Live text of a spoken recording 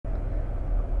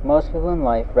Most people in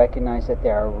life recognize that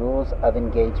there are rules of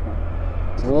engagement.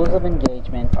 Rules of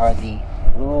engagement are the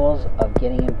rules of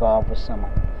getting involved with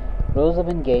someone. Rules of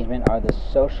engagement are the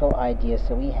social ideas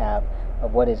that we have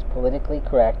of what is politically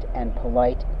correct and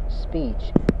polite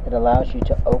speech that allows you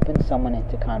to open someone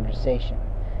into conversation.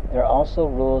 There are also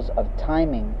rules of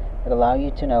timing that allow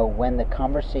you to know when the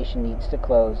conversation needs to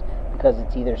close, because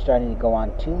it's either starting to go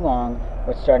on too long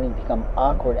or it's starting to become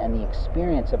awkward and the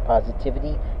experience of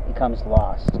positivity becomes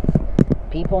lost.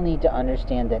 People need to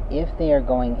understand that if they are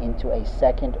going into a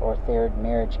second or third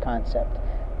marriage concept,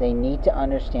 they need to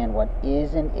understand what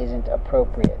is and isn't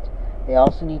appropriate. They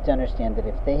also need to understand that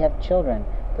if they have children,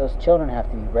 those children have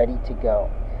to be ready to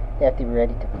go. They have to be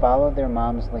ready to follow their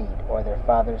mom's lead or their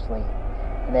father's lead.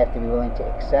 And they have to be willing to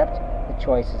accept the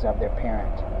choices of their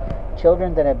parent.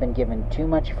 Children that have been given too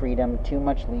much freedom, too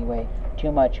much leeway,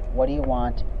 too much what do you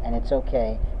want and it's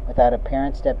okay, without a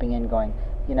parent stepping in going,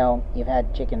 you know, you've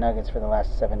had chicken nuggets for the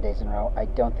last 7 days in a row. I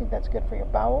don't think that's good for your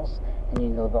bowels, and you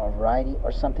need a little variety,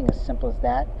 or something as simple as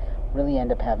that, really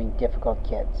end up having difficult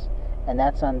kids. And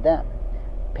that's on them.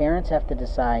 Parents have to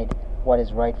decide what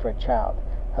is right for a child.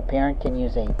 A parent can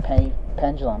use a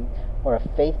pendulum or a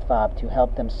faith fob to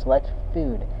help them select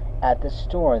food at the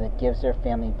store that gives their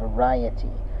family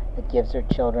variety, that gives their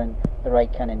children the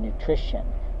right kind of nutrition,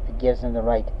 that gives them the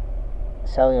right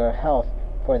cellular health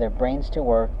for their brains to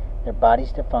work, their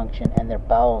bodies to function, and their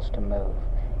bowels to move.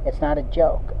 It's not a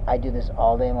joke. I do this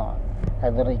all day long. I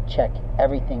literally check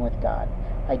everything with God.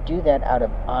 I do that out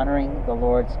of honoring the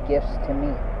Lord's gifts to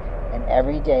me. And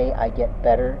every day I get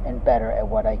better and better at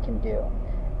what I can do.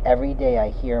 Every day I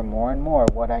hear more and more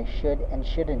what I should and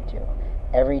shouldn't do.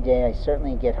 Every day I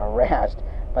certainly get harassed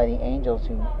by the angels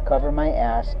who cover my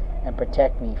ass and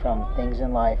protect me from things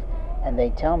in life. And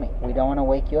they tell me, we don't want to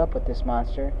wake you up with this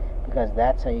monster, because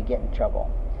that's how you get in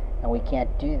trouble. And we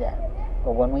can't do that.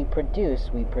 But when we produce,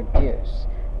 we produce.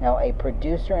 Now, a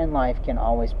producer in life can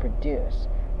always produce.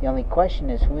 The only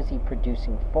question is, who is he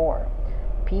producing for?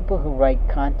 People who write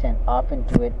content often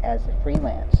do it as a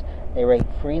freelance. They write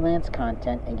freelance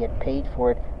content and get paid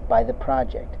for it by the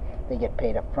project. They get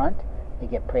paid up front, they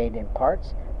get paid in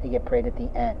parts, they get paid at the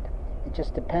end. It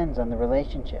just depends on the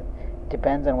relationship. It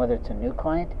depends on whether it's a new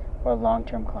client or a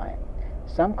long-term client.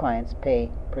 Some clients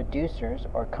pay producers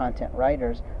or content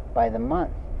writers by the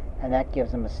month, and that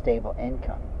gives them a stable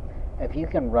income. If you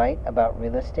can write about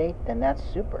real estate, then that's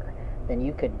super. Then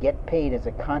you could get paid as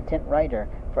a content writer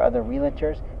for other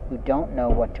realtors who don't know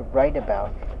what to write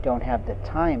about, don't have the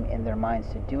time in their minds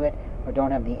to do it, or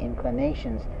don't have the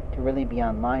inclinations to really be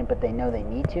online, but they know they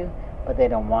need to, but they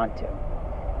don't want to.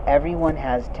 Everyone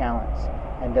has talents,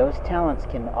 and those talents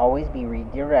can always be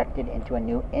redirected into a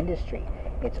new industry.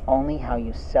 It's only how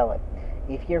you sell it.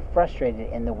 If you're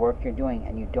frustrated in the work you're doing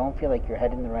and you don't feel like you're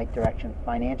headed in the right direction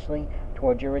financially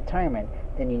towards your retirement,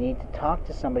 then you need to talk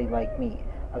to somebody like me,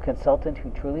 a consultant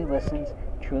who truly listens,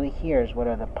 truly hears what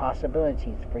are the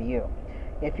possibilities for you.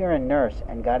 If you're a nurse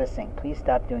and God is saying, please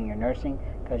stop doing your nursing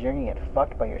because you're going to get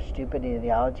fucked by your stupid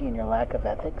ideology and your lack of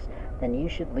ethics, then you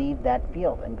should leave that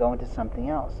field and go into something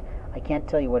else. I can't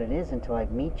tell you what it is until I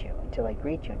meet you, until I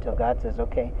greet you, until God says,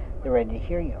 okay, they're ready to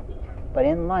hear you. But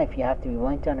in life, you have to be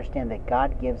willing to understand that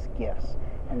God gives gifts.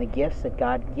 And the gifts that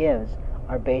God gives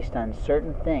are based on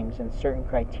certain things and certain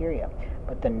criteria.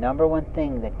 But the number one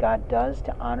thing that God does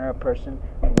to honor a person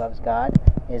who loves God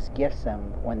is gifts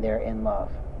them when they're in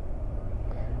love.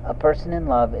 A person in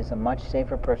love is a much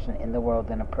safer person in the world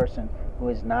than a person who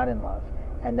is not in love.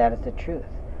 And that is the truth.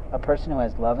 A person who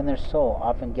has love in their soul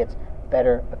often gets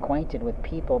better acquainted with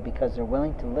people because they're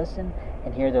willing to listen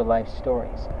and hear their life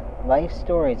stories. Life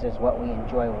stories is what we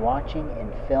enjoy watching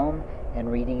in film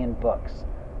and reading in books.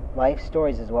 Life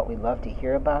stories is what we love to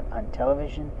hear about on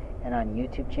television and on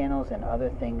YouTube channels and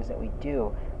other things that we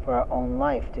do for our own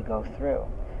life to go through.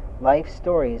 Life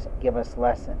stories give us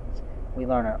lessons. We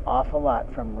learn an awful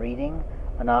lot from reading,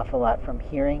 an awful lot from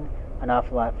hearing, an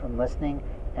awful lot from listening,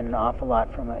 and an awful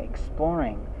lot from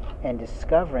exploring and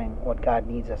discovering what God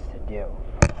needs us to do.